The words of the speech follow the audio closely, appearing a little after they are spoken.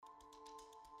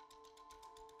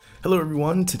Hello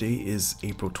everyone, today is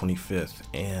April 25th,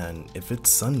 and if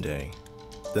it's Sunday,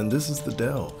 then this is The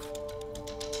Delve.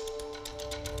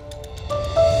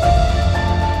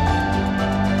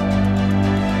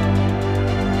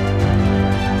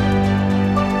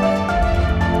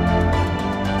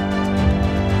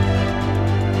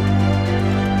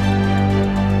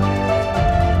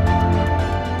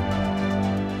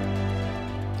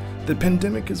 The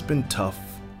pandemic has been tough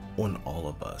on all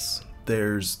of us.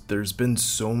 There's been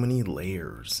so many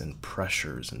layers and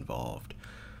pressures involved.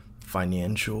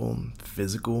 Financial,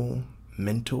 physical,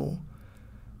 mental.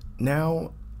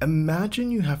 Now, imagine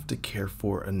you have to care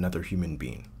for another human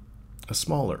being. A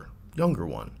smaller, younger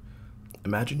one.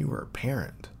 Imagine you were a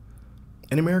parent.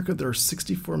 In America, there are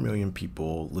 64 million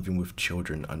people living with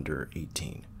children under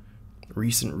 18.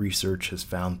 Recent research has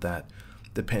found that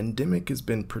the pandemic has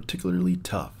been particularly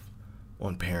tough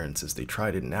on parents as they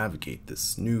try to navigate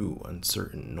this new,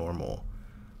 uncertain normal.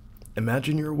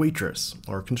 Imagine you're a waitress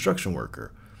or a construction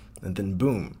worker, and then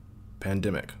boom,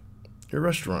 pandemic. Your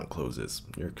restaurant closes,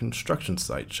 your construction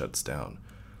site shuts down.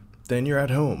 Then you're at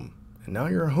home, and now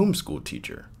you're a homeschool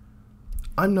teacher.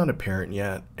 I'm not a parent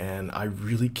yet, and I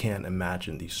really can't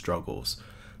imagine these struggles,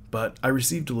 but I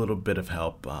received a little bit of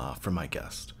help from my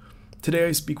guest. Today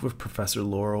I speak with Professor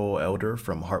Laurel Elder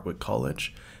from Hartwick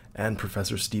College and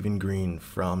Professor Greene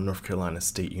from North Carolina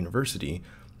State University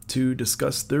to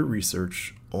discuss their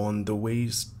research on the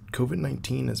ways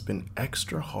COVID-19 has been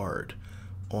extra hard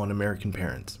on American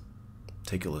parents.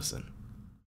 Take a listen.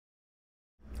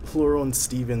 Laurel and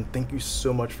Stephen, thank you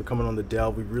so much for coming on The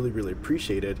Delve. We really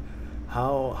appreciate it.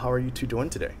 How are you two doing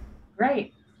today?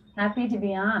 Great. Happy to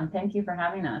be on. Thank you for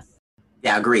having us.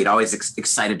 Yeah, agreed. Always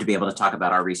excited to be able to talk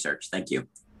about our research. Thank you.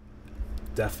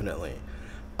 Definitely.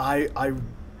 I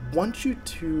want you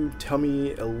to tell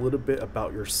me a little bit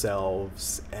about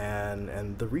yourselves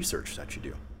and the research that you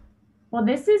do. Well,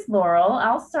 this is Laurel.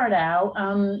 I'll start out.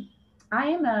 I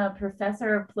am a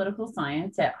professor of political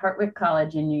science at Hartwick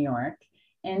College in New York.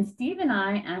 And Steve and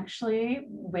I actually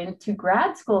went to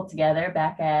grad school together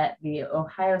back at the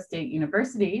Ohio State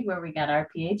University, where we got our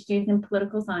PhDs in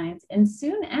political science. And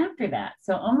soon after that,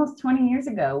 so almost 20 years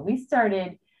ago, we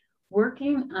started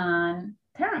working on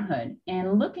parenthood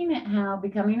and looking at how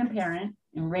becoming a parent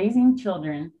and raising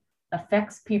children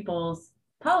affects people's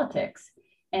politics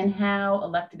and how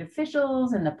elected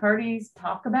officials and the parties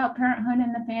talk about parenthood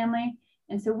and the family.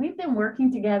 And so we've been working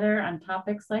together on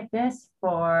topics like this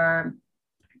for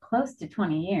close to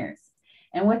 20 years.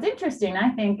 And what's interesting,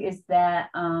 I think, is that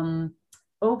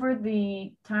over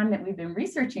the time that we've been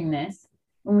researching this,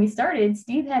 when we started,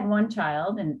 Steve had one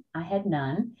child and I had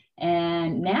none.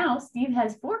 And now Steve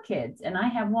has 4 kids and I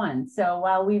have 1. So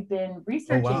while we've been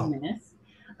researching this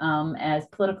as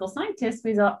political scientists,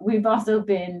 we've also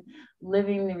been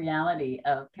living the reality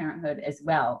of parenthood as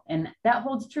well. And that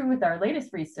holds true with our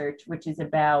latest research, which is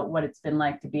about what it's been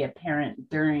like to be a parent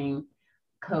during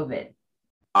COVID.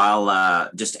 I'll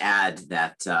just add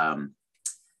that,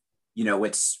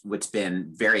 what's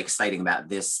been very exciting about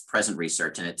this present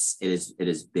research, and it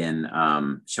has been,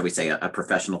 shall we say, a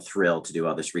professional thrill to do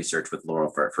all this research with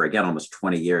Laurel for again, almost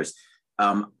 20 years.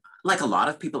 Like a lot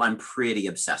of people, I'm pretty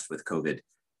obsessed with COVID.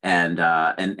 And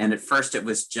at first it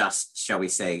was just, shall we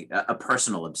say, a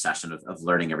personal obsession of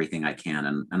learning everything I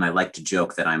can. And I like to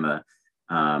joke that I'm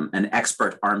an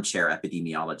expert armchair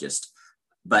epidemiologist.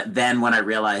 But then when I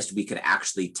realized we could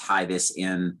actually tie this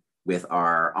in with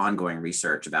our ongoing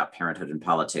research about parenthood and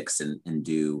politics and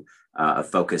do a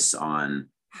focus on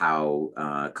how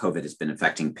COVID has been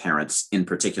affecting parents in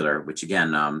particular, which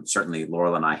again, certainly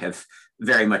Laurel and I have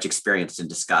very much experienced and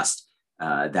discussed,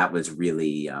 that was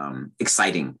really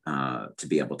exciting to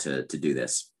be able to do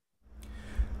this.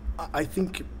 I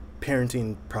think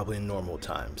parenting probably in normal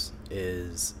times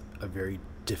is a very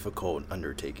difficult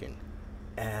undertaking.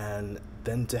 And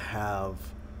then to have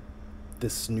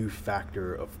this new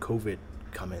factor of COVID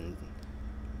come in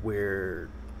where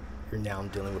you're now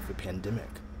dealing with a pandemic.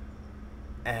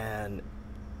 And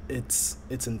it's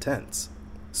intense.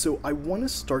 So I want to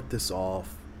start this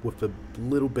off with a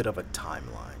little bit of a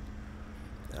timeline.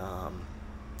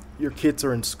 Your kids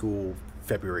are in school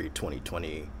February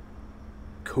 2020.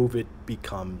 COVID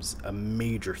becomes a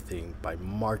major thing by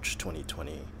March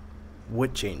 2020.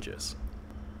 What changes?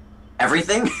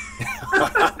 Everything.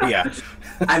 Yeah.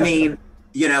 I mean,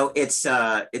 it's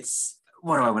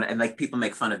what do I want to, and like people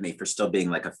make fun of me for still being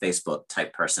like a Facebook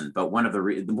type person, but one of the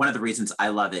reasons I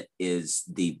love it is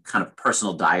the kind of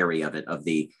personal diary of it, of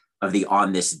the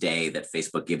on this day that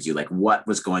Facebook gives you, like what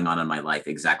was going on in my life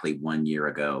exactly 1 year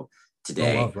ago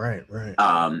today. Oh, right.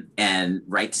 And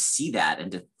right, to see that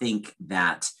and to think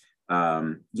that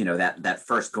that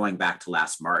first going back to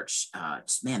last March,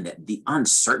 man, the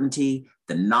uncertainty,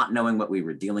 the not knowing what we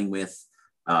were dealing with.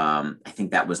 I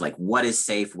think that was like, what is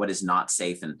safe, what is not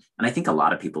safe. And I think a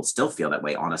lot of people still feel that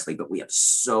way, honestly, but we have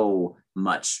so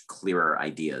much clearer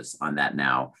ideas on that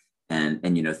now. And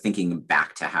thinking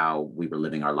back to how we were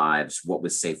living our lives, what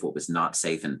was safe, what was not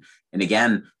safe. And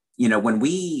again,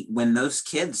 when those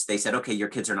kids, they said, okay, your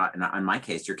kids are not, in my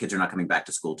case, your kids are not coming back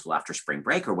to school till after spring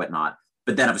break or whatnot.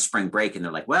 But then of a spring break, and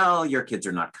they're like, well, your kids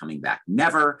are not coming back,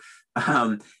 never.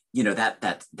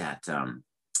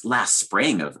 Last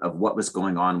spring of what was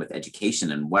going on with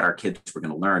education and what our kids were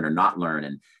going to learn or not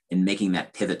learn, and making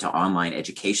that pivot to online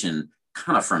education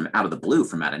kind of from out of the blue,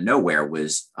 from out of nowhere,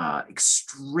 was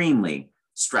extremely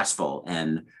stressful.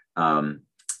 And,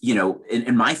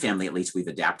 in my family, at least, we've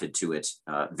adapted to it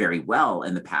very well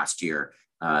in the past year.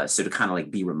 So to kind of like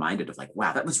be reminded of like,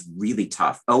 wow, that was really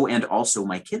tough. Oh, and also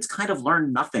my kids kind of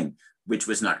learned nothing, which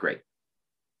was not great.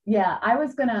 Yeah, I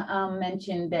was going to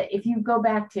mention that if you go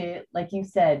back to, like you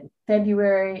said,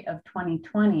 February of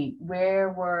 2020,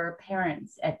 where were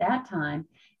parents at that time?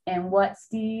 And what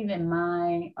Steve and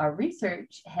our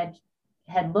research had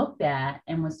looked at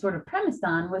and was sort of premised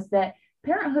on was that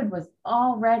parenthood was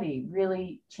already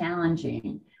really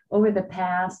challenging. Over the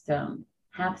past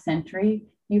half century,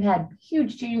 you had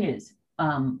huge changes.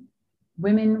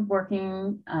 Women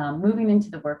working, moving into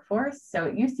the workforce. So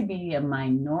it used to be a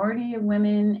minority of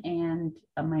women and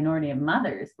a minority of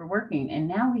mothers were working. And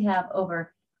now we have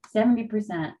over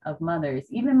 70% of mothers,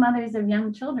 even mothers of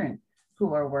young children,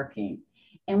 who are working.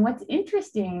 And what's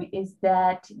interesting is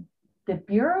that the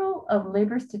Bureau of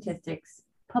Labor Statistics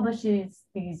publishes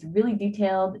these really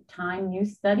detailed time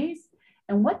use studies.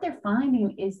 And what they're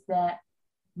finding is that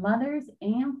mothers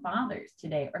and fathers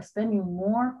today are spending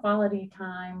more quality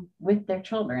time with their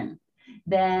children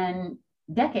than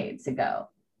decades ago.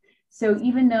 So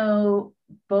even though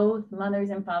both mothers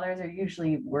and fathers are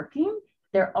usually working,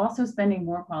 they're also spending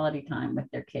more quality time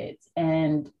with their kids.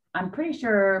 And I'm pretty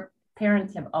sure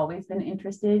parents have always been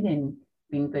interested in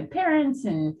being good parents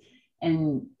and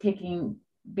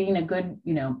being a good,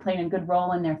 playing a good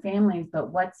role in their families.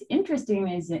 But what's interesting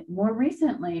is that more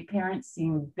recently, parents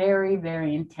seem very,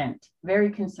 very intent,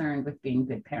 very concerned with being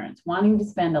good parents, wanting to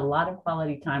spend a lot of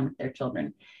quality time with their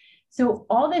children. So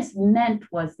all this meant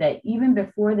was that even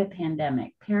before the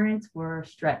pandemic, parents were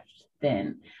stretched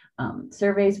thin.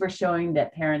 Surveys were showing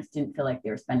that parents didn't feel like they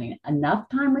were spending enough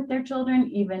time with their children,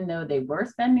 even though they were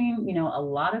spending, a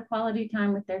lot of quality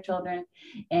time with their children,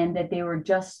 and that they were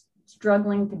just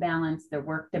struggling to balance their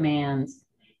work demands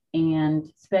and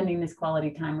spending this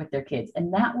quality time with their kids.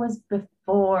 And that was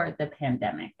before the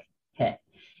pandemic hit.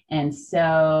 And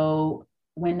so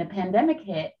when the pandemic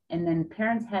hit, and then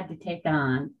parents had to take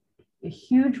on a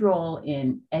huge role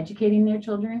in educating their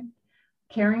children,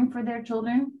 caring for their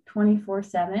children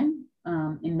 24/7,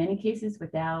 in many cases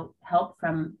without help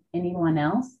from anyone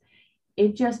else,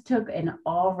 it just took an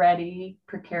already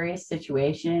precarious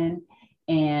situation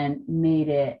and made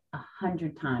it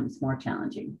 100 times more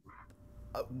challenging.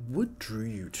 What drew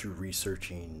you to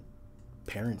researching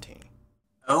parenting?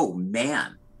 Oh,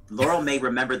 man. Laurel may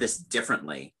remember this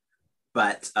differently,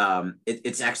 but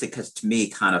it's actually, because to me,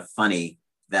 kind of funny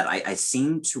that I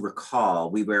seem to recall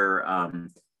we were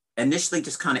initially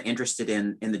just kind of interested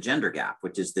in the gender gap,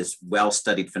 which is this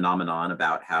well-studied phenomenon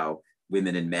about how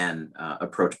women and men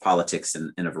approach politics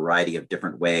in a variety of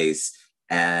different ways.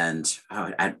 And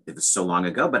it was so long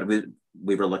ago, but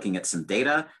we were looking at some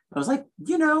data. I was like,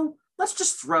 let's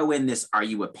just throw in this "are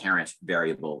you a parent"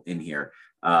 variable in here.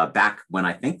 Back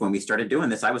when we started doing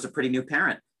this, I was a pretty new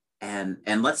parent, and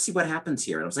let's see what happens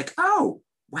here. And I was like, oh,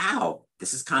 wow,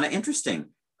 this is kind of interesting.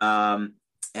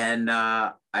 And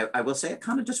I will say it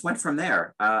kind of just went from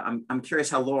there. I'm curious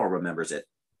how Laurel remembers it.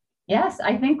 Yes,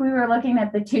 I think we were looking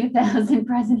at the 2000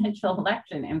 presidential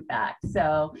election, in fact.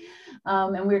 So,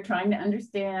 and we were trying to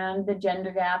understand the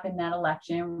gender gap in that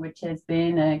election, which has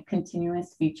been a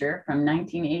continuous feature from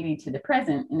 1980 to the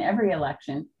present in every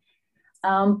election.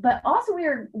 But also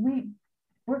we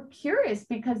were curious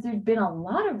because there's been a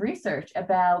lot of research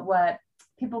about what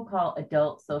people call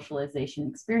adult socialization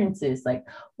experiences, like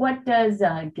what does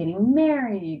getting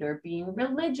married or being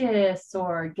religious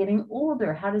or getting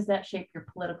older, how does that shape your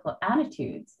political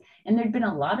attitudes? And there'd been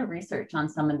a lot of research on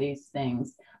some of these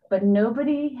things, but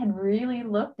nobody had really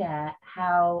looked at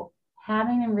how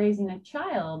having and raising a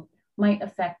child might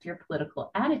affect your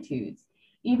political attitudes,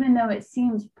 even though it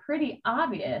seems pretty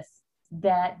obvious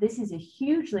that this is a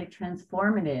hugely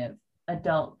transformative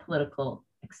adult political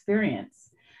experience.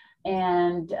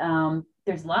 And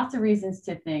there's lots of reasons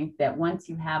to think that once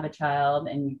you have a child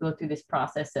and you go through this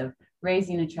process of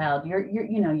raising a child,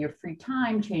 your free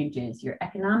time changes, your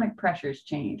economic pressures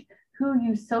change, who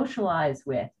you socialize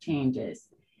with changes.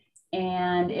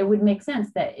 And it would make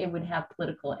sense that it would have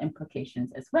political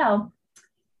implications as well.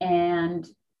 And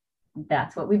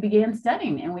that's what we began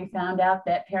studying. And we found out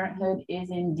that parenthood is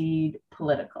indeed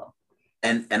political.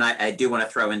 And I do want to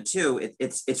throw in too,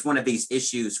 it's one of these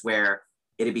issues where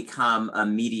it had become a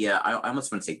media, I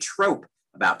almost want to say trope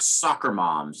about soccer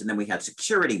moms. And then we had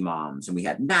security moms and we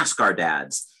had NASCAR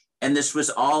dads. And this was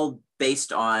all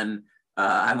based on,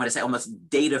 I want to say almost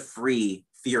data-free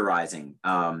theorizing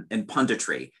and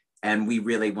punditry. And we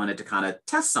really wanted to kind of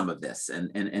test some of this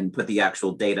and put the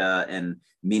actual data and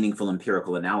meaningful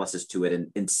empirical analysis to it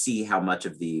and see how much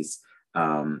of these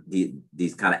kind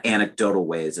of anecdotal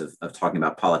ways of talking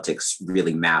about politics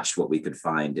really matched what we could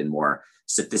find in more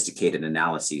sophisticated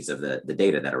analyses of the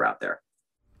data that are out there.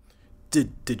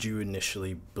 Did you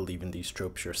initially believe in these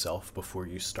tropes yourself before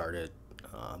you started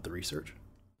the research?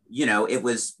 It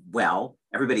was, well,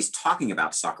 everybody's talking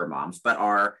about soccer moms, but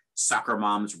are soccer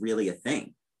moms really a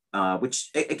thing? Which,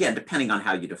 again, depending on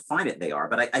how you define it, they are.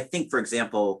 But I think, for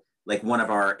example, like one of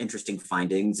our interesting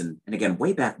findings, and again,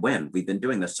 way back when, we've been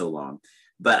doing this so long,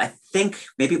 but I think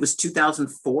maybe it was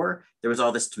 2004, there was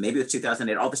all this, maybe it was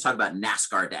 2008, all this talk about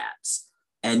NASCAR dads.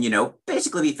 And,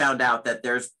 basically we found out that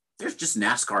there's just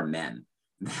NASCAR men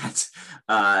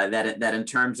that in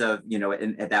terms of,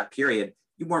 at that period,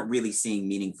 you weren't really seeing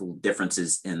meaningful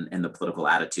differences in the political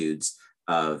attitudes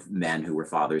of men who were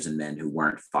fathers and men who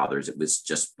weren't fathers. It was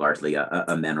just largely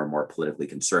a men are more politically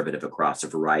conservative across a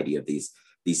variety of these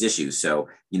issues. So,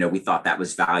 we thought that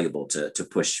was valuable to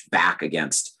push back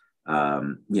against,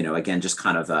 again, just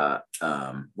kind of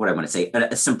what I want to say, a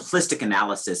simplistic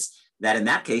analysis that in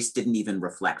that case didn't even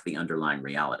reflect the underlying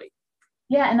reality.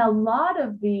 Yeah, and a lot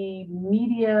of the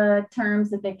media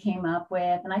terms that they came up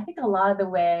with, and I think a lot of the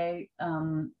way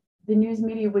the news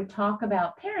media would talk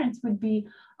about parents would be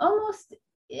almost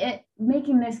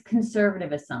making this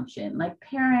conservative assumption, like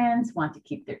parents want to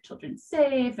keep their children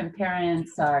safe and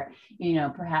parents are,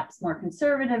 perhaps more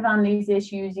conservative on these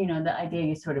issues. The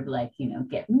idea is sort of like,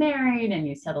 get married and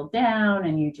you settle down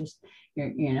and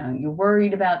you're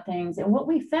worried about things. And what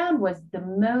we found was the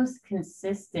most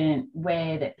consistent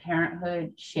way that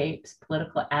parenthood shapes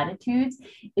political attitudes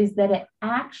is that it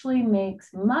actually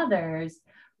makes mothers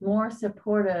more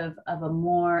supportive of a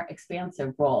more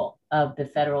expansive role of the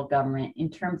federal government in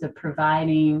terms of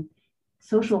providing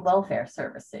social welfare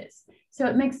services. So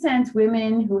it makes sense.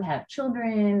 Women who have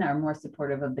children are more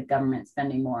supportive of the government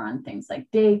spending more on things like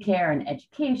daycare and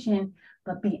education.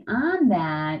 But beyond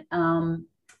that,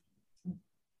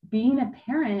 being a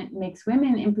parent makes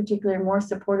women in particular more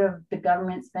supportive of the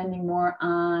government spending more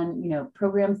on,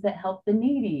 programs that help the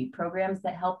needy, programs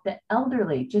that help the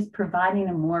elderly, just providing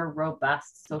a more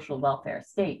robust social welfare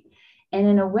state. And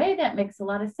in a way that makes a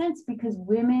lot of sense because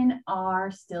women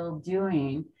are still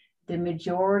doing the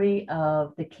majority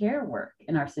of the care work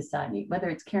in our society, whether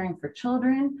it's caring for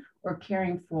children or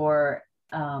caring for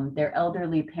their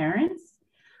elderly parents.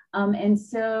 And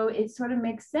so it sort of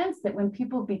makes sense that when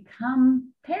people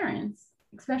become parents,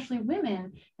 especially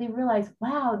women, they realize,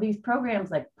 wow, these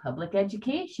programs like public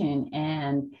education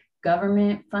and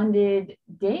government funded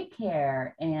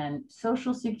daycare and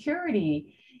social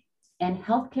security and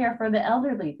healthcare for the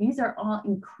elderly, these are all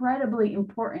incredibly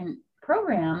important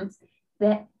programs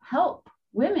that help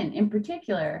women in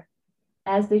particular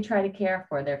as they try to care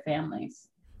for their families.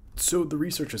 So the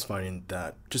research is finding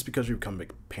that just because you become a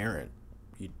parent,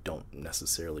 you don't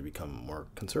necessarily become more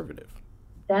conservative.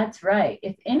 That's right.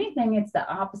 If anything, it's the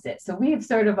opposite. So we've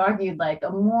sort of argued like a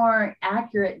more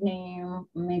accurate name,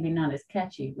 maybe not as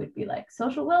catchy, would be like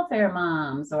social welfare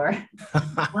moms or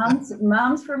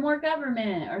moms for more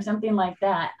government or something like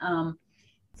that.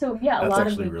 So yeah, that's a lot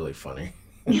actually of really funny.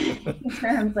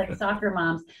 terms like soccer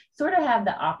moms sort of have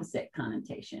the opposite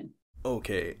connotation.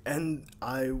 Okay, and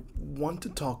I want to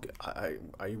talk,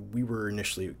 we were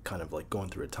initially kind of like going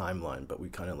through a timeline, but we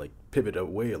kind of like pivot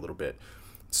away a little bit.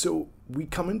 So we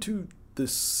come into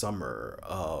this summer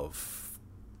of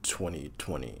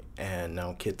 2020, and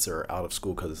now kids are out of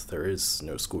school because there is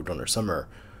no school during their summer.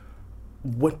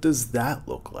 What does that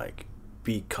look like?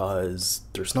 Because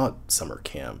there's not summer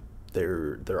camp,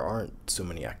 there aren't so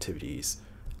many activities.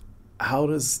 How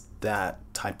does that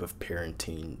type of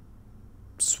parenting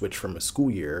switch from a school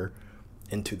year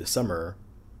into the summer,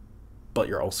 but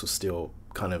you're also still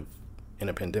kind of in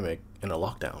a pandemic, in a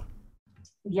lockdown?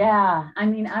 Yeah, I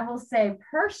mean, I will say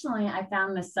personally, I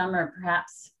found the summer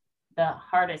perhaps the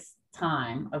hardest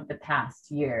time of the past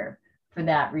year for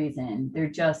that reason. They're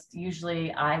just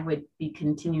usually I would be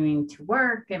continuing to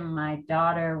work and my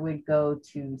daughter would go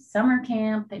to summer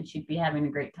camp and she'd be having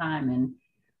a great time. And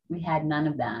we had none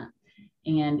of that.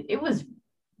 And it was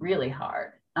really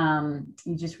hard.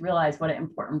 You just realize what an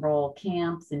important role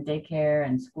camps and daycare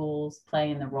and schools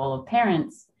play in the role of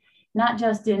parents, not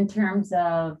just in terms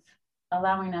of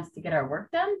allowing us to get our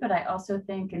work done, but I also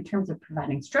think in terms of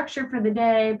providing structure for the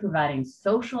day, providing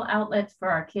social outlets for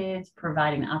our kids,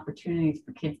 providing opportunities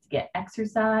for kids to get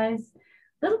exercise.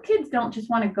 Little kids don't just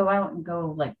want to go out and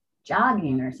go like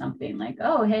jogging or something like,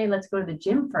 oh, hey, let's go to the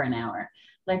gym for an hour.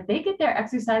 Like they get their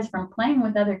exercise from playing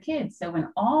with other kids. So when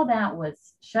all that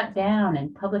was shut down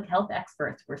and public health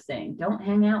experts were saying, don't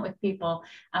hang out with people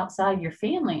outside your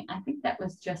family, I think that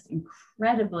was just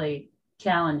incredibly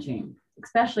challenging,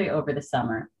 especially over the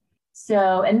summer.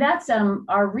 So, and that's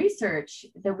our research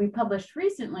that we published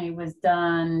recently was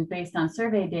done based on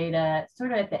survey data,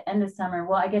 sort of at the end of summer.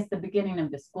 Well, I guess the beginning of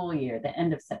the school year, the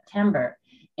end of September.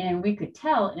 And we could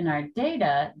tell in our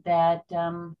data that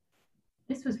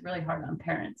this was really hard on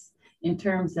parents in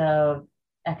terms of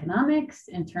economics,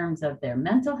 in terms of their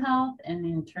mental health, and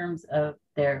in terms of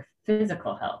their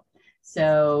physical health.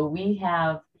 So we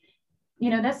have,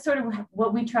 that's sort of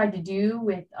what we tried to do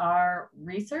with our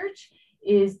research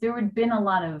is there would have been a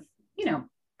lot of,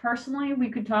 personally, we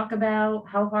could talk about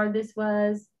how hard this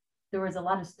was. There was a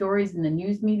lot of stories in the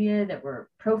news media that were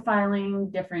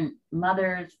profiling different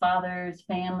mothers, fathers,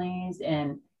 families,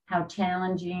 and how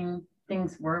challenging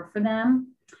things were for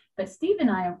them. But Steve and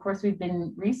I, of course, we've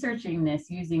been researching this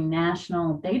using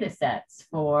national data sets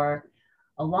for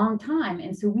a long time.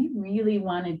 And so we really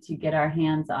wanted to get our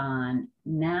hands on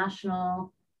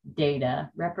national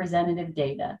data, representative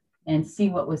data, and see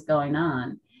what was going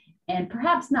on. And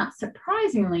perhaps not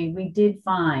surprisingly, we did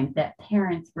find that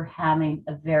parents were having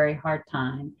a very hard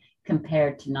time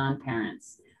compared to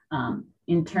non-parents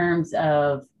in terms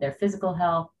of their physical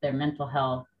health, their mental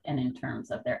health, and in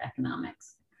terms of their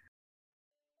economics.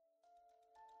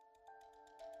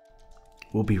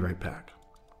 We'll be right back.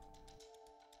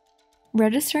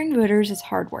 Registering voters is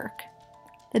hard work.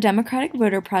 The Democratic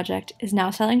Voter Project is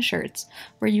now selling shirts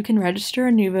where you can register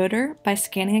a new voter by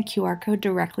scanning a QR code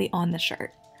directly on the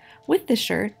shirt. With this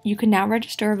shirt, you can now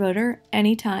register a voter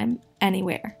anytime,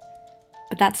 anywhere.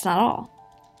 But that's not all.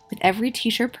 With every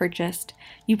t-shirt purchased,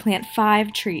 you plant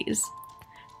 5 trees.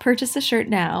 Purchase a shirt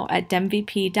now at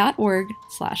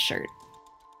demvp.org/shirt.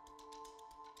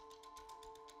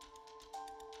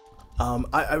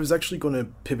 I was actually going to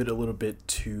pivot a little bit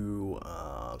to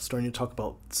starting to talk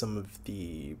about some of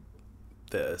the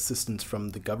assistance from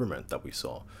the government that we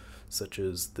saw, such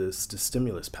as the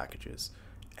stimulus packages,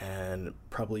 and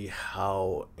probably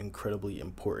how incredibly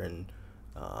important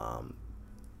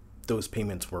those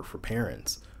payments were for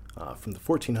parents, from the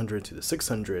 $1,400 to the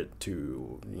 $600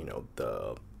 to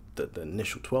the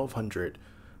initial $1,200.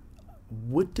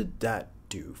 What did that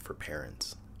do for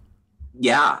parents?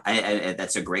 Yeah,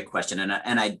 that's a great question.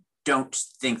 And I don't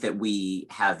think that we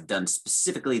have done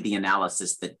specifically the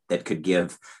analysis that could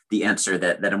give the answer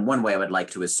that in one way I would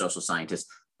like to as social scientists.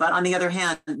 But on the other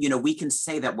hand, we can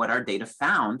say that what our data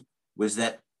found was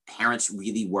that parents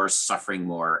really were suffering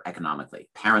more economically.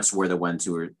 Parents were the ones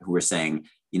who were saying,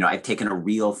 I've taken a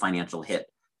real financial hit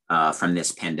from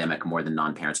this pandemic more than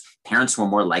non-parents. Parents were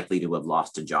more likely to have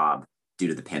lost a job due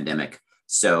to the pandemic.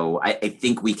 So I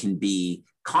think we can be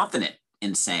confident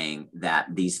in saying that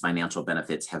these financial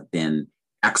benefits have been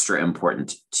extra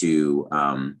important to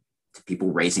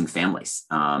people raising families,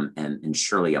 and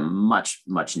surely a much,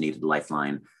 much needed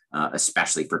lifeline,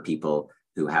 especially for people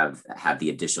who have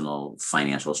the additional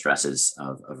financial stresses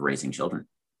of raising children.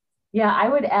 Yeah, I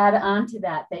would add on to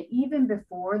that even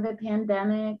before the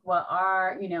pandemic,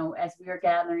 as we were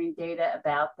gathering data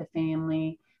about the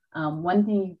family, one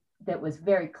thing that was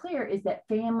very clear is that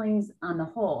families on the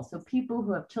whole, so people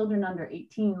who have children under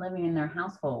 18 living in their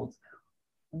households,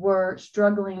 were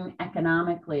struggling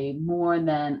economically more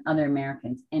than other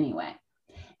Americans anyway.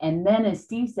 And then, as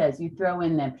Steve says, you throw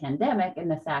in the pandemic and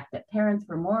the fact that parents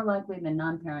were more likely than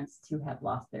non-parents to have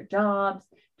lost their jobs,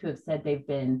 to have said they've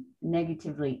been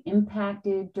negatively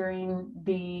impacted during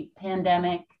the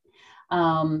pandemic.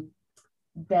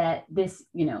 That this,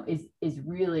 is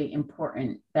really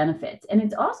important benefits. And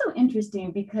it's also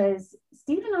interesting because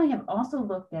Steve and I have also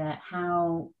looked at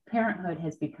how parenthood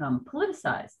has become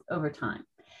politicized over time.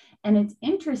 And it's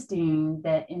interesting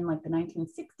that in like the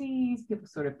 1960s, people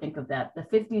sort of think of that. The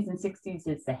 50s and 60s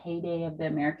is the heyday of the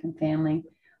American family.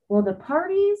 Well, the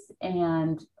parties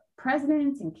and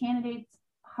presidents and candidates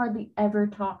hardly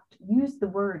ever used the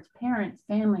words parents,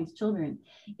 families, children.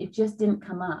 It just didn't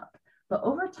come up. But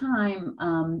over time,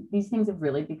 these things have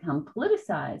really become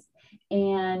politicized.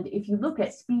 And if you look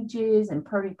at speeches and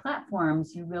party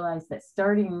platforms, you realize that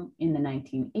starting in the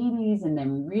 1980s and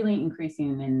then really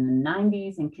increasing in the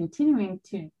 90s and continuing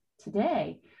to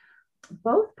today,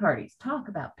 both parties talk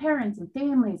about parents and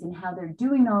families and how they're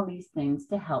doing all these things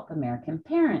to help American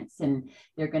parents. And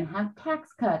they're going to have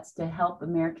tax cuts to help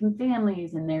American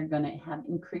families. And they're going to have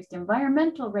increased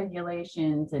environmental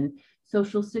regulations and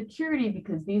Social Security,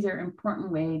 because these are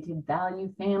important ways to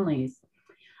value families.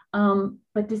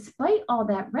 But despite all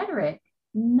that rhetoric,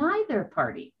 neither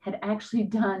party had actually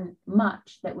done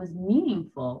much that was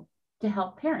meaningful to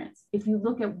help parents. If you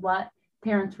look at what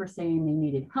parents were saying they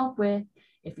needed help with,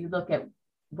 if you look at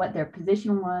what their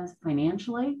position was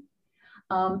financially,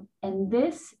 and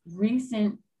this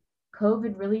recent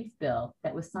COVID relief bill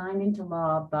that was signed into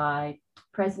law by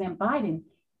President Biden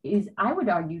is, I would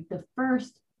argue, the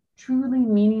first truly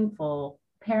meaningful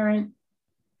parent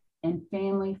and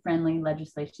family-friendly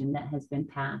legislation that has been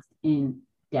passed in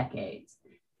decades.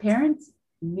 Parents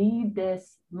need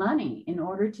this money in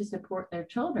order to support their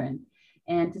children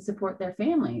and to support their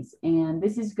families. And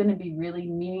this is going to be really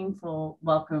meaningful,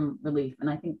 welcome relief. And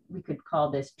I think we could call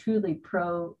this truly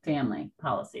pro-family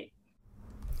policy.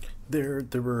 There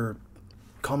were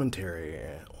commentary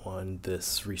on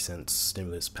this recent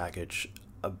stimulus package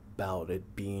about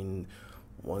it being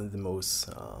one of the most,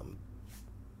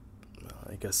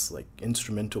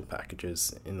 instrumental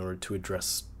packages in order to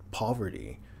address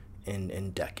poverty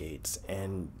in decades.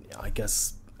 And I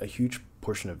guess a huge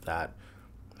portion of that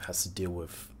has to deal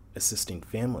with assisting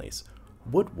families.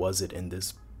 What was it in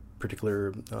this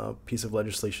particular piece of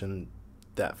legislation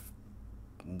that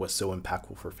was so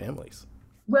impactful for families?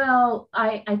 Well,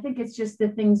 I think it's just the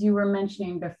things you were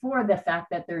mentioning before, the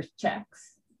fact that there's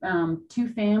checks to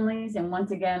families. And once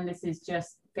again, this is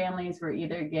just families were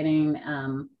either getting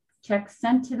checks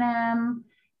sent to them,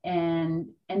 and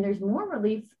there's more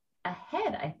relief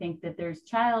ahead. I think that there's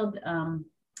child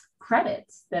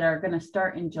credits that are going to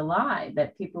start in July,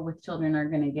 that people with children are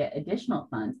going to get additional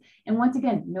funds. And once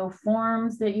again, no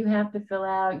forms that you have to fill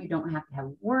out. You don't have to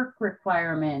have work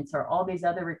requirements or all these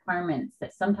other requirements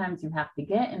that sometimes you have to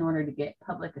get in order to get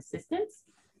public assistance.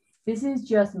 This is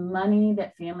just money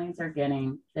that families are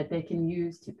getting that they can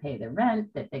use to pay the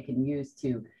rent, that they can use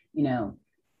to,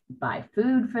 buy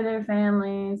food for their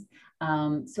families.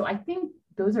 So I think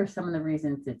those are some of the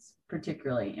reasons it's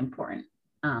particularly important.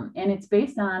 And it's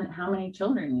based on how many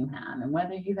children you have and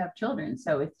whether you have children.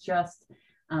 So it's just,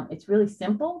 it's really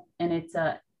simple. And it's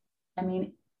a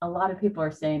lot of people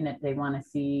are saying that they want to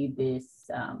see this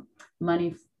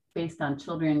money based on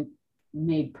children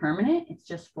made permanent. It's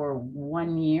just for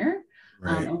 1 year.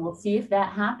 Right. And we'll see if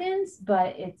that happens,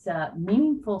 but it's a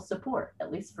meaningful support,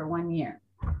 at least for 1 year.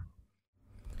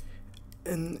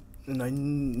 And I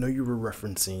know you were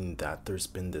referencing that there's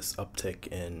been this uptick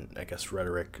in,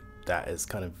 rhetoric that is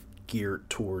kind of geared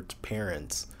towards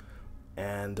parents,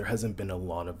 and there hasn't been a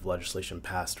lot of legislation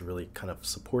passed to really kind of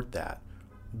support that.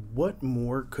 What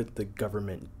more could the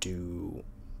government do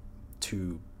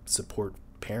to support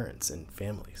parents and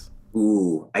families?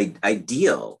 Ooh,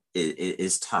 ideal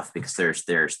is tough, because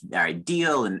there's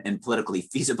ideal and politically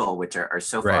feasible, which are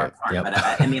so far apart. Yep. But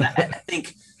I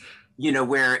think,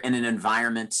 we're in an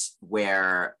environment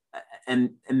where,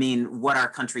 what our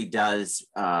country does,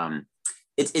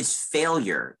 its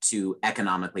failure to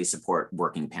economically support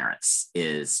working parents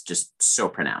is just so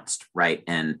pronounced, right?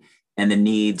 And the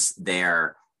needs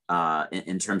there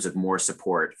in terms of more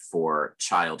support for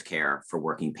childcare for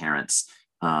working parents,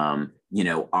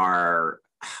 our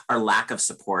lack of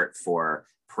support for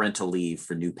parental leave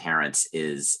for new parents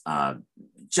is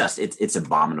it's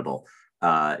abominable.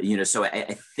 So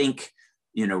I think,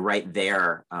 right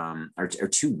there are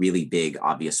two really big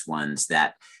obvious ones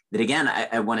that again,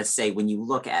 I want to say, when you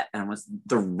look at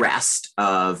the rest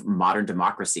of modern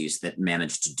democracies that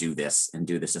manage to do this and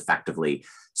do this effectively.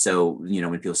 So,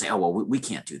 when people say, oh, well, we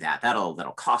can't do that, that'll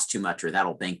cost too much, or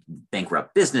that'll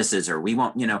bankrupt businesses, or we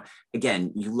won't,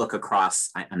 again, you look across,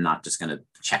 I'm not just going to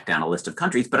check down a list of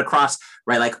countries, but across,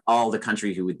 right, like all the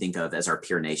countries you would think of as our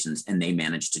peer nations, and they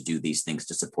manage to do these things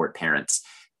to support parents,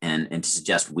 and to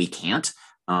suggest we can't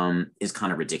is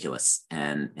kind of ridiculous.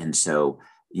 And so,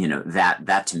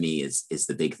 that to me is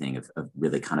the big thing of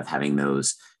really kind of having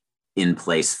those in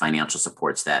place financial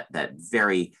supports, that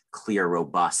very clear,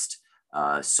 robust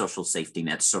social safety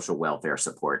net, social welfare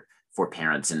support for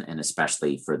parents, and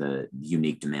especially for the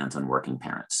unique demands on working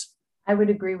parents. I would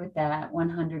agree with that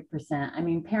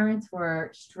 100%. Parents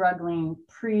were struggling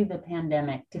pre the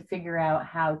pandemic to figure out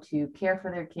how to care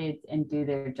for their kids and do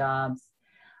their jobs.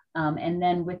 And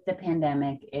then with the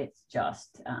pandemic, it's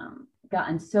just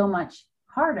gotten so much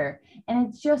harder. And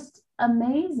it's just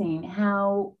amazing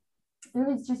how there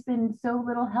has just been so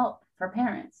little help for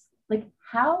parents. Like,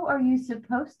 how are you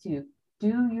supposed to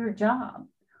do your job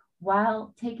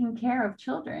while taking care of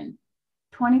children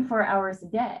 24 hours a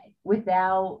day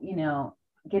without,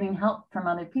 getting help from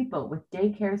other people, with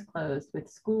daycares closed, with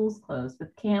schools closed,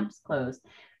 with camps closed?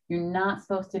 You're not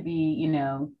supposed to be,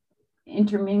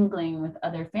 intermingling with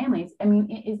other families. I mean,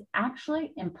 it is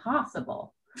actually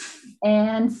impossible.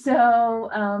 And so,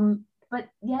 but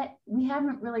yet we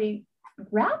haven't really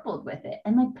grappled with it.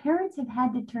 And like, parents have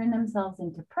had to turn themselves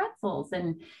into pretzels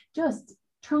and just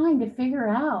trying to figure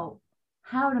out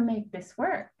how to make this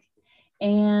work.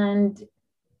 And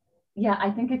yeah,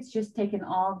 I think it's just taken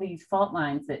all these fault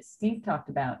lines that Steve talked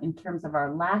about in terms of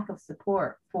our lack of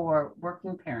support for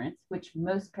working parents, which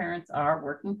most parents are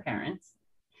working parents,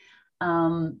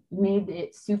 made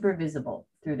it super visible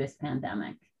through this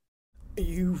pandemic.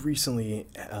 You recently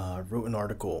wrote an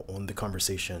article on the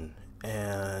conversation,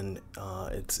 and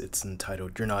it's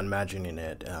entitled "You're Not Imagining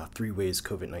It: 3 Ways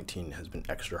COVID-19 Has Been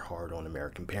Extra Hard on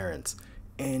American Parents."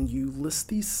 And you list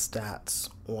these stats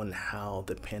on how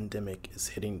the pandemic is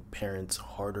hitting parents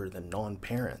harder than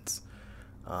non-parents.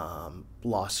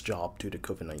 Lost job due to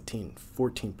COVID-19,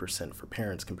 14% for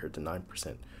parents compared to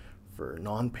 9% for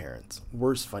non-parents.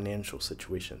 Worse financial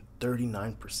situation,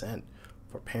 39%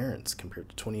 for parents compared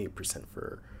to 28%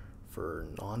 for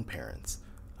non-parents.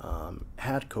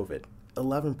 Had COVID,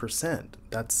 11%.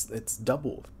 It's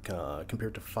double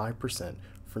compared to 5%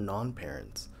 for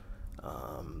non-parents.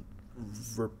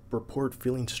 Report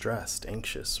feeling stressed,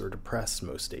 anxious, or depressed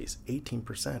most days,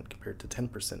 18% compared to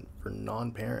 10% for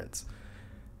non-parents.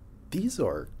 These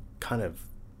are kind of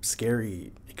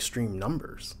scary, extreme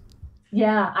numbers.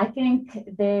 Yeah, I think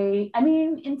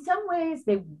in some ways,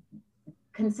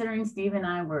 considering Steve and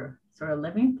I were sort of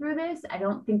living through this, I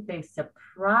don't think they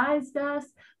surprised us,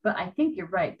 but I think you're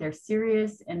right. They're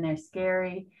serious and they're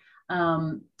scary.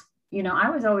 I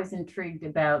was always intrigued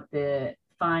about the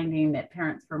finding that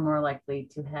parents were more likely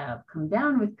to have come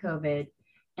down with COVID.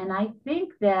 And I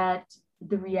think that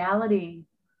the reality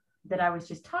that I was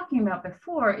just talking about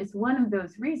before is one of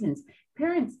those reasons.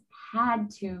 Parents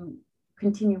had to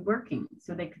continue working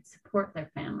so they could support their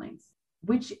families,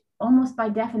 which almost by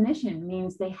definition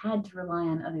means they had to rely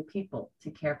on other people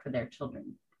to care for their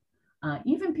children.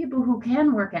 Even people who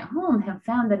can work at home have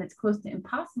found that it's close to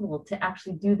impossible to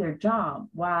actually do their job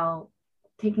while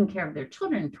taking care of their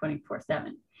children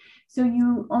 24/7. So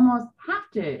you almost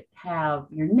have to have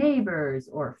your neighbors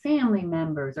or family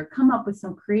members or come up with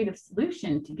some creative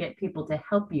solution to get people to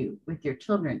help you with your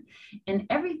children. And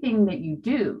everything that you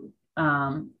do,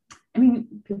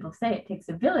 people say it takes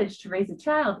a village to raise a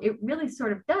child. It really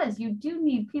sort of does. You do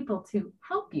need people to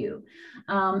help you.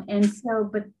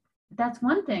 But that's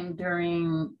one thing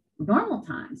during normal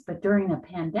times, but during a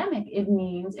pandemic, it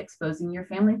means exposing your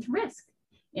family to risk.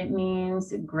 It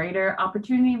means greater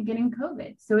opportunity of getting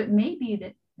COVID. So it may be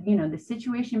that, the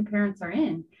situation parents are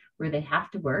in where they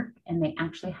have to work and they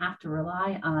actually have to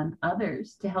rely on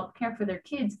others to help care for their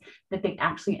kids, that they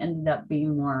actually ended up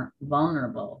being more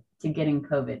vulnerable to getting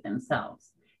COVID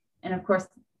themselves. And of course,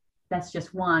 that's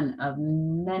just one of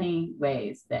many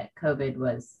ways that COVID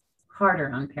was harder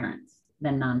on parents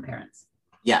than non-parents.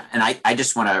 Yeah, and I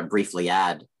just want to briefly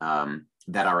add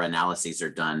that our analyses are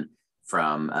done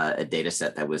from a data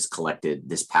set that was collected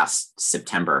this past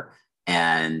September.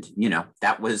 And,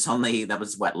 that was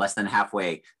less than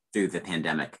halfway through the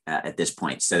pandemic at this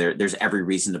point. So there's every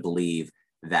reason to believe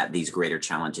that these greater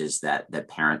challenges that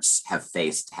parents have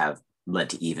faced have led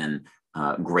to even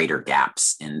greater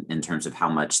gaps in terms of how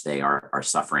much they are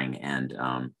suffering. And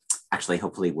actually,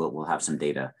 hopefully we'll have some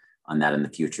data on that in the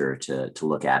future to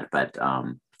look at. But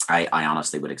I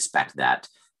honestly would expect that,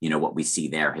 what we see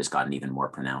there has gotten even more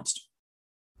pronounced.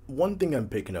 One thing I'm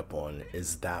picking up on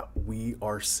is that we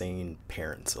are saying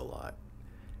parents a lot.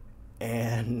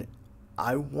 And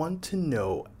I want to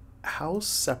know, how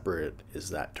separate is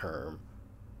that term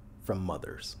from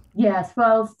mothers? Yes,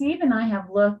 well, Steve and I have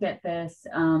looked at this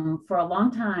for a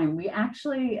long time. We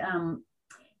actually,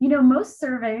 most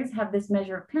surveys have this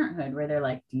measure of parenthood where they're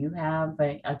like, do you have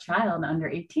a child under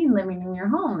 18 living in your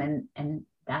home? And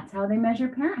that's how they measure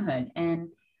parenthood.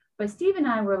 But Steve and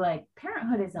I were like,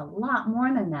 parenthood is a lot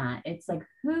more than that. It's like,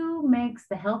 who makes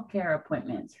the healthcare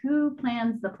appointments? Who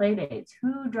plans the play dates?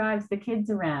 Who drives the kids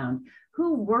around?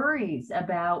 Who worries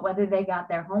about whether they got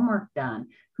their homework done?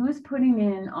 Who's putting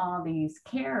in all these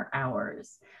care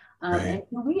hours? Right. And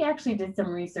so we actually did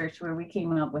some research where we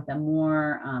came up with a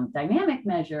more dynamic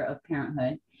measure of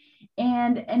parenthood.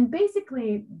 And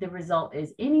basically the result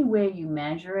is, any way you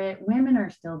measure it, women are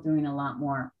still doing a lot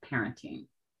more parenting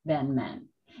than men.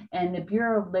 And the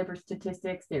Bureau of Labor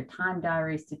Statistics, their time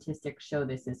diary statistics show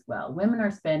this as well. Women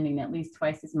are spending at least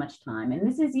twice as much time. And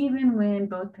this is even when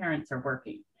both parents are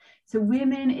working. So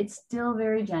women, it's still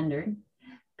very gendered.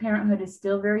 Parenthood is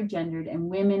still very gendered, and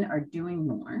women are doing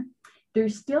more.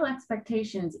 There's still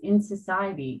expectations in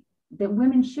society that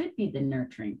women should be the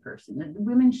nurturing person, that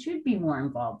women should be more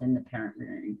involved in the parent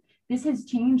rearing. This has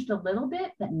changed a little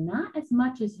bit, but not as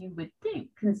much as you would think,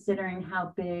 considering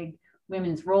how big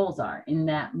women's roles are, in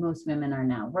that most women are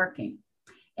now working.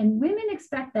 And women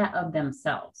expect that of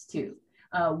themselves too.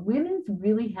 Women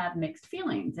really have mixed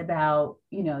feelings about,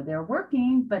 they're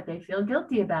working, but they feel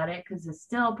guilty about it because it's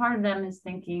still part of them is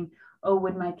thinking, oh,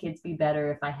 would my kids be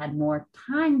better if I had more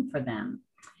time for them?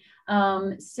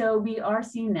 So we are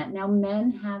seeing that. Now,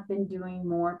 men have been doing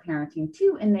more parenting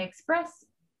too, and they express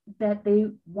that they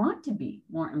want to be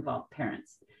more involved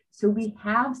parents. So we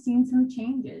have seen some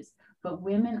changes, but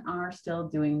women are still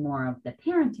doing more of the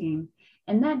parenting,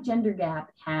 and that gender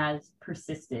gap has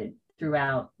persisted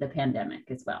throughout the pandemic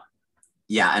as well.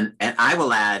 Yeah, and I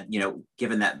will add,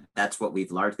 given that that's what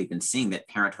we've largely been seeing, that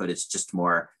parenthood is just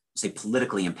more, say,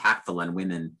 politically impactful on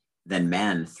women than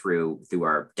men through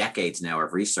our decades now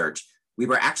of research. We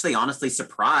were actually honestly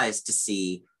surprised to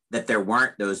see that there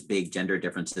weren't those big gender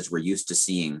differences we're used to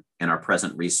seeing in our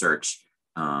present research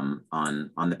on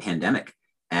the pandemic.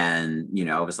 And,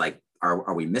 I was like,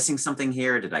 are we missing something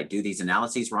here? Did I do these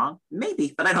analyses wrong?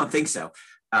 Maybe, but I don't think so.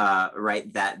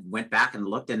 Right, that went back and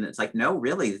looked, and it's like, no,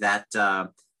 really, that, I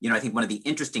think one of the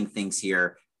interesting things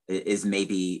here is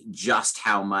maybe just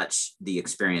how much the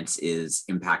experience is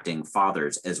impacting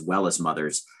fathers as well as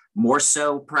mothers, more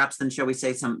so perhaps than, shall we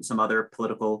say, some other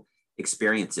political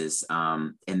experiences,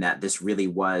 and that this really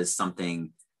was something,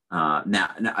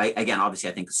 again, obviously,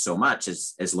 I think so much,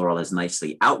 as Laurel has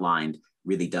nicely outlined,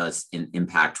 really does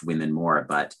impact women more,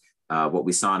 but what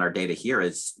we saw in our data here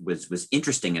was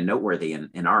interesting and noteworthy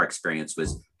in our experience,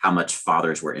 was how much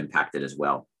fathers were impacted as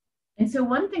well. And so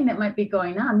one thing that might be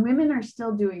going on, women are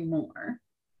still doing more,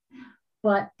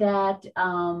 but that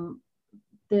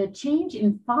the change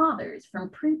in fathers from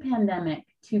pre-pandemic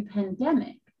to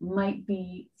pandemic might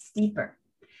be steeper.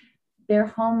 They're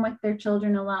home with their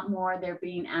children a lot more. They're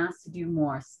being asked to do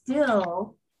more.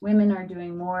 Still, women are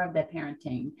doing more of the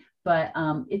parenting, but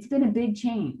it's been a big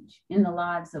change in the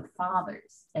lives of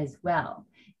fathers as well.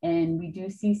 And we do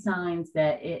see signs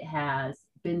that it has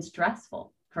been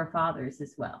stressful for fathers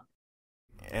as well.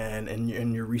 And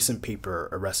in your recent paper,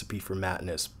 A Recipe for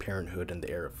Madness, Parenthood in the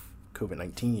Era of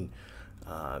COVID-19,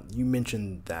 you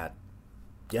mentioned that,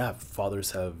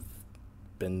 fathers have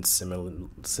been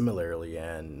similarly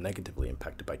and negatively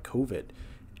impacted by COVID,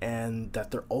 and that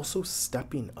they're also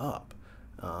stepping up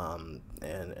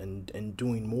and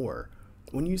doing more.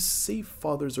 When you say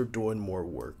fathers are doing more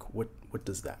work, what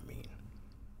does that mean?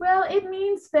 Well, it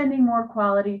means spending more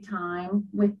quality time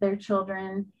with their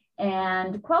children.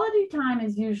 And quality time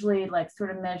is usually sort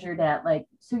of measured at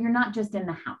so you're not just in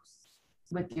the house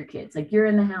with your kids, you're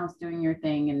in the house doing your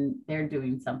thing and they're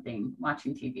doing something,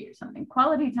 watching TV or something.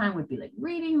 Quality time would be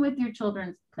reading with your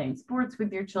children, playing sports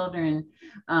with your children,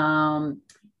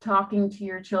 talking to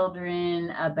your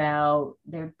children about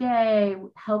their day,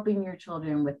 helping your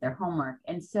children with their homework.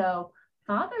 And so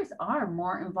fathers are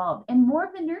more involved and more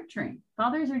of the nurturing.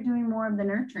 Fathers are doing more of the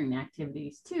nurturing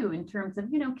activities too, in terms of,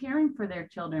 caring for their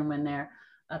children when they're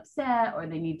upset or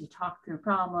they need to talk through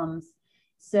problems.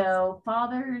 So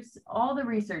fathers, all the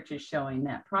research is showing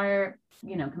that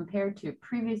compared to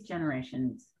previous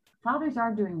generations, fathers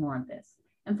are doing more of this,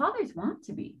 and fathers want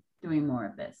to be doing more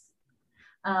of this.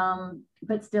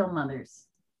 But still mothers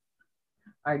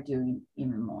are doing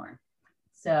even more.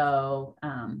 So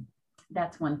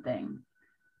that's one thing.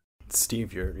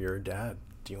 Steve, you're a dad.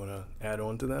 Do you want to add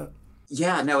on to that?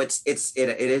 Yeah, no, it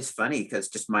is funny because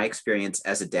just my experience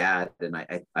as a dad,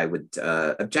 and I would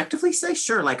objectively say,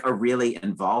 sure, a really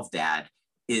involved dad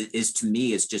is to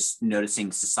me is just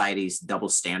noticing society's double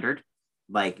standard.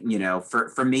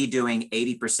 For me, doing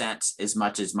 80% as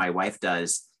much as my wife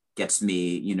does gets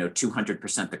me,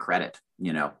 200% the credit.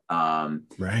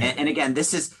 Right. And again,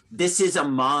 this is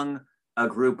among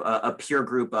a peer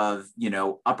group of,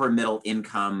 upper middle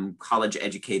income, college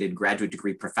educated, graduate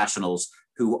degree professionals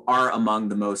who are among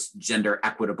the most gender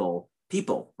equitable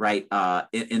people, right,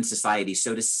 in society.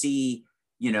 So to see,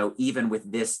 even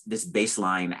with this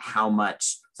baseline, how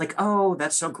much it's oh,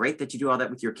 that's so great that you do all that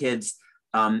with your kids,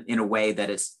 in a way that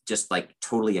it's just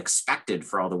totally expected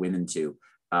for all the women to,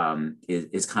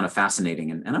 is kind of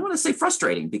fascinating. And I want to say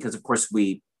frustrating, because of course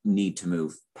we need to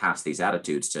move past these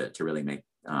attitudes to really make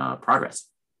progress.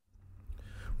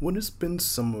 What has been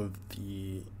some of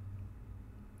the,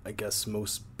 I guess,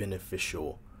 most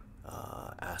beneficial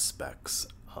aspects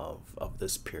of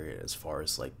this period as far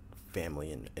as like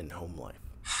family and home life?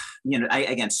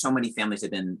 Again, so many families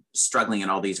have been struggling in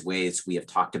all these ways we have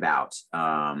talked about.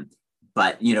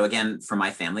 But, again, for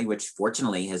my family, which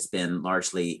fortunately has been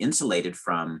largely insulated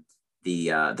from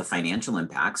the financial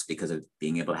impacts because of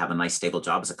being able to have a nice stable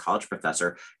job as a college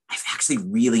professor, I've actually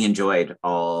really enjoyed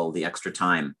all the extra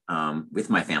time with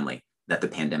my family that the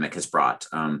pandemic has brought.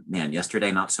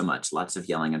 Yesterday, not so much, lots of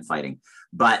yelling and fighting.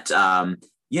 But,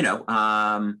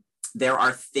 there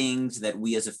are things that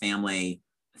we as a family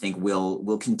I think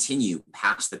will continue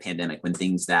past the pandemic, when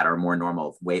things that are more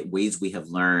normal, ways we have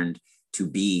learned to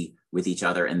be with each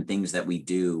other and things that we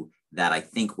do that I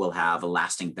think will have a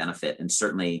lasting benefit. And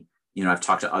certainly, I've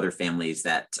talked to other families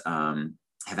that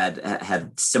have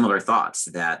had similar thoughts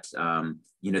that,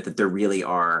 that there really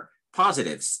are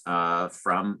positives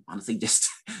from honestly just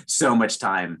so much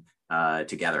time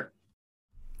together.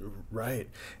 Right.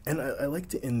 And I like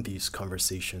to end these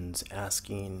conversations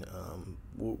asking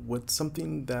what's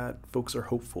something that folks are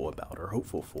hopeful about or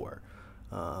hopeful for.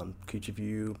 Could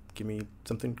you give me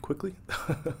something quickly?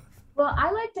 Well,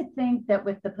 I like to think that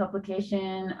with the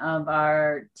publication of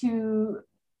our 2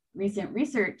 recent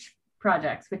research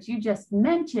projects, which you just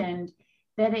mentioned,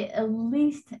 that it at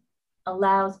least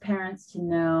allows parents to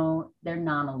know they're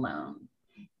not alone.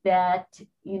 That,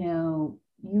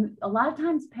 a lot of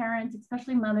times parents,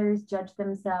 especially mothers, judge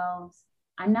themselves.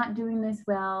 I'm not doing this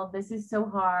well. This is so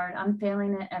hard. I'm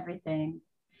failing at everything.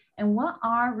 And what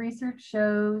our research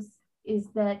shows is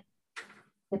that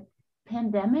the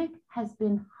pandemic has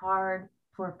been hard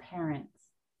for parents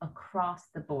across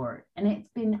the board. And it's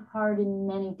been hard in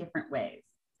many different ways.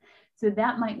 So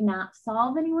that might not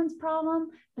solve anyone's problem,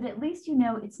 but at least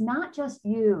it's not just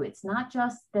you. It's not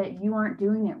just that you aren't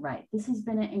doing it right. This has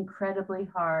been an incredibly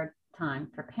hard time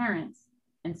for parents.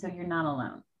 And so you're not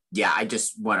alone. Yeah, I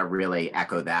just want to really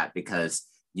echo that because,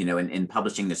 in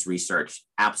publishing this research,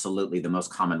 absolutely the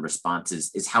most common response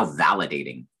is how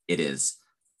validating it is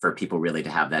for people really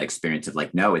to have that experience of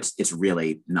like, no, it's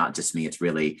really not just me. It's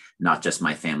really not just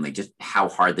my family, just how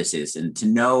hard this is. And to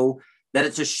know that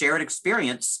it's a shared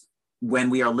experience when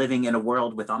we are living in a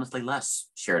world with honestly less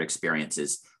shared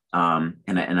experiences. And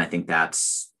I think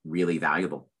that's really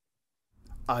valuable.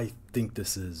 I think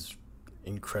this is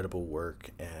incredible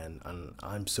work, and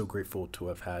I'm so grateful to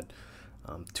have had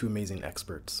 2 amazing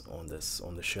experts on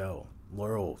the show.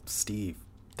 Laurel, Steve,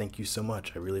 thank you so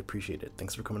much. I really appreciate it.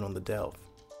 Thanks for coming on The Delve.